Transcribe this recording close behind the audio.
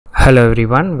Hello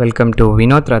everyone, welcome to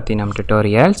Vinoth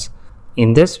tutorials.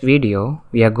 In this video,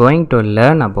 we are going to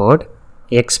learn about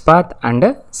XPath and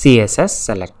CSS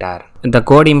Selector. The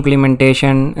code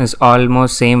implementation is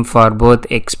almost same for both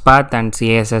XPath and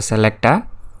CSS Selector.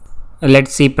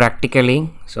 Let's see practically.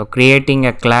 So creating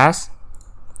a class.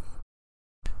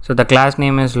 So the class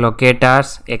name is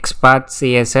Locators XPath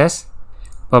CSS.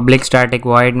 Public static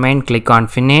void main, click on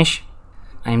finish.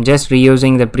 I am just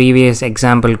reusing the previous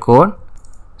example code.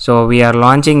 So we are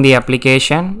launching the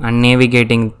application and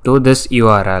navigating to this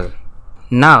URL.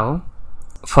 Now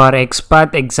for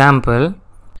XPath example,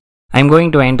 I am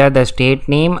going to enter the state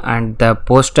name and the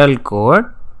postal code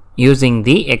using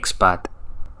the XPath.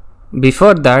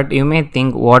 Before that, you may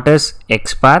think, what is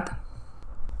XPath?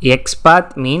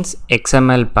 XPath means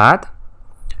XML path.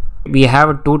 We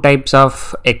have two types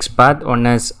of XPath. One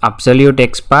is absolute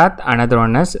XPath, another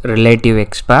one is relative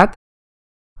XPath.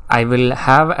 I will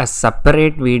have a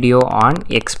separate video on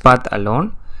XPath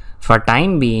alone. For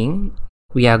time being,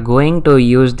 we are going to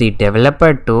use the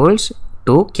developer tools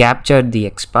to capture the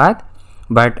XPath,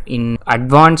 but in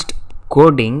advanced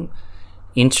coding,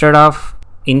 instead of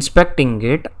inspecting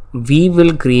it, we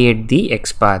will create the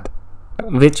XPath,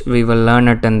 which we will learn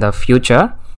it in the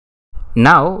future.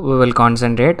 Now we will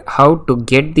concentrate how to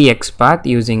get the XPath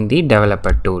using the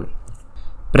developer tool.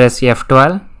 Press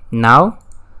F12. Now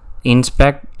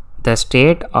inspect the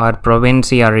state or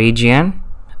province or region.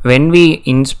 When we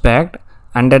inspect,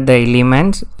 under the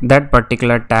elements, that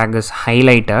particular tag is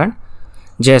highlighted.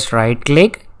 Just right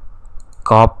click,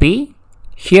 copy.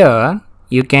 Here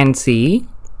you can see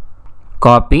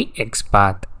copy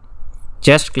XPath.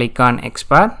 Just click on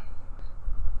XPath,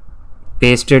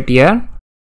 paste it here.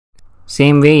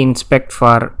 Same way inspect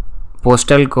for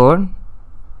postal code.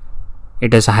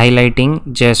 It is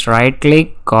highlighting. Just right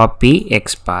click, copy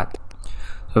XPath.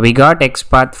 So we got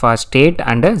XPath for state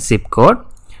and a zip code.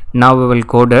 Now we will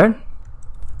code it.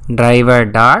 Driver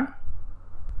dot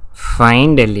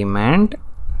find element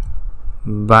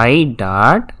by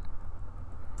dot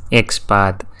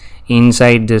XPath.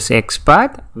 Inside this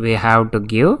XPath, we have to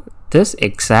give this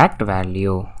exact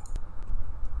value.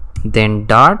 Then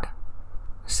dot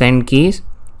send keys.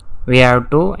 We have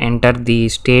to enter the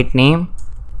state name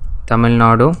Tamil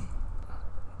Nadu.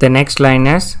 The next line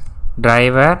is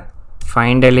driver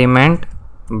find element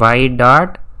by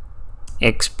dot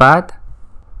XPath.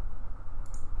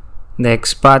 The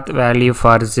XPath value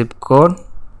for zip code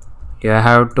you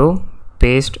have to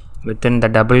paste within the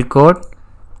double quote.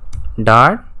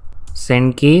 Dot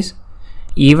send keys.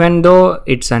 Even though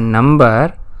it's a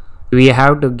number, we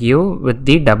have to give with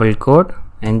the double quote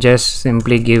and just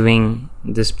simply giving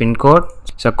this pin code.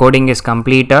 So coding is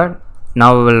completed.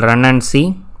 Now we will run and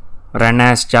see. Run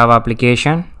as Java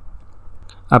application.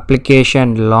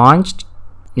 Application launched,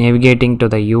 navigating to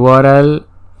the URL,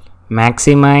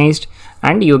 maximized,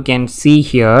 and you can see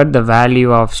here the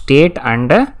value of state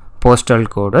and postal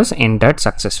code is entered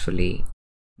successfully.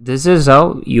 This is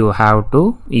how you have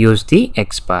to use the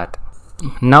XPath.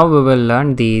 Now we will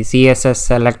learn the CSS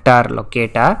Selector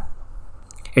Locator.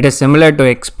 It is similar to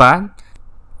XPath.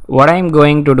 What I am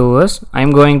going to do is, I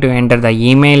am going to enter the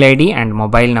email ID and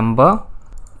mobile number.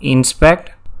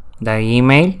 Inspect the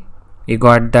email. You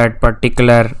got that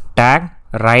particular tag.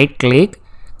 Right click,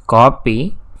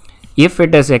 copy. If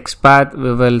it is XPath,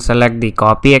 we will select the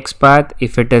copy XPath.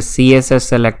 If it is CSS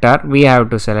Selector, we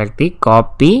have to select the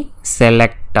copy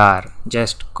selector.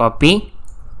 Just copy,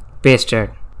 paste it.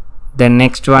 The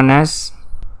next one is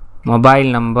mobile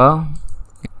number.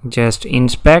 Just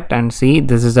inspect and see,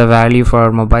 this is the value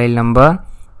for mobile number.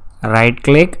 Right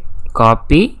click,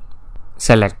 copy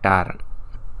selector.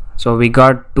 So we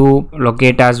got two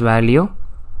locators value.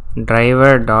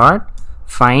 Driver dot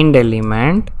find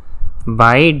element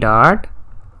by dot,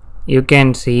 you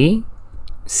can see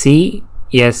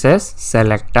CSS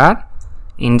Selector.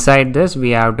 Inside this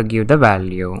we have to give the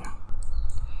value.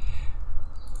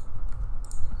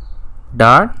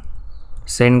 Dot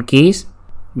send keys.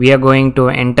 We are going to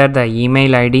enter the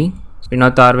email ID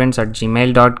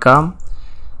vinotharvins@gmail.com.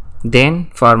 Then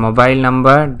for mobile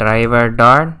number, driver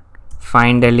dot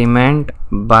find element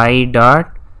by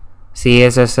dot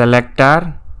CSS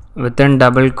Selector. Within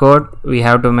double quote we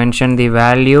have to mention the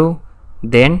value.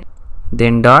 Then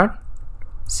dot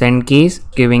send keys,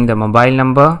 giving the mobile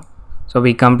number. So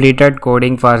we completed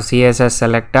coding for CSS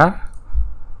Selector.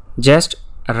 Just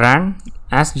run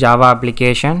as Java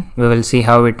application. We will see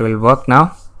how it will work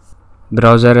now.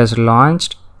 Browser is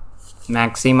launched,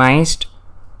 maximized.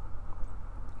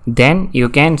 Then you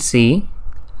can see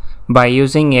by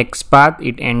using XPath,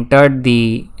 it entered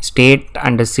the state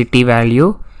and the city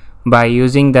value. By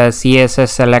using the CSS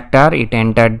selector, it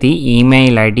entered the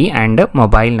email ID and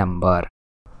mobile number.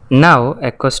 Now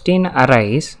a question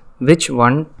arises, which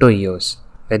one to use,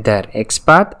 whether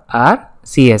XPath or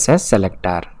CSS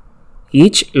selector.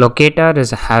 Each locator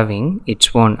is having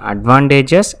its own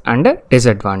advantages and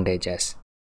disadvantages.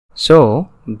 So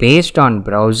based on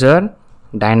browser,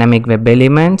 dynamic web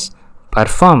elements,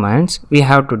 performance, we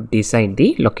have to decide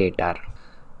the locator.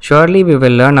 Surely we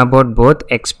will learn about both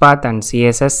XPath and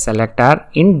CSS selector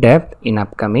in depth in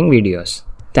upcoming videos.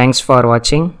 Thanks for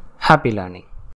watching. Happy learning.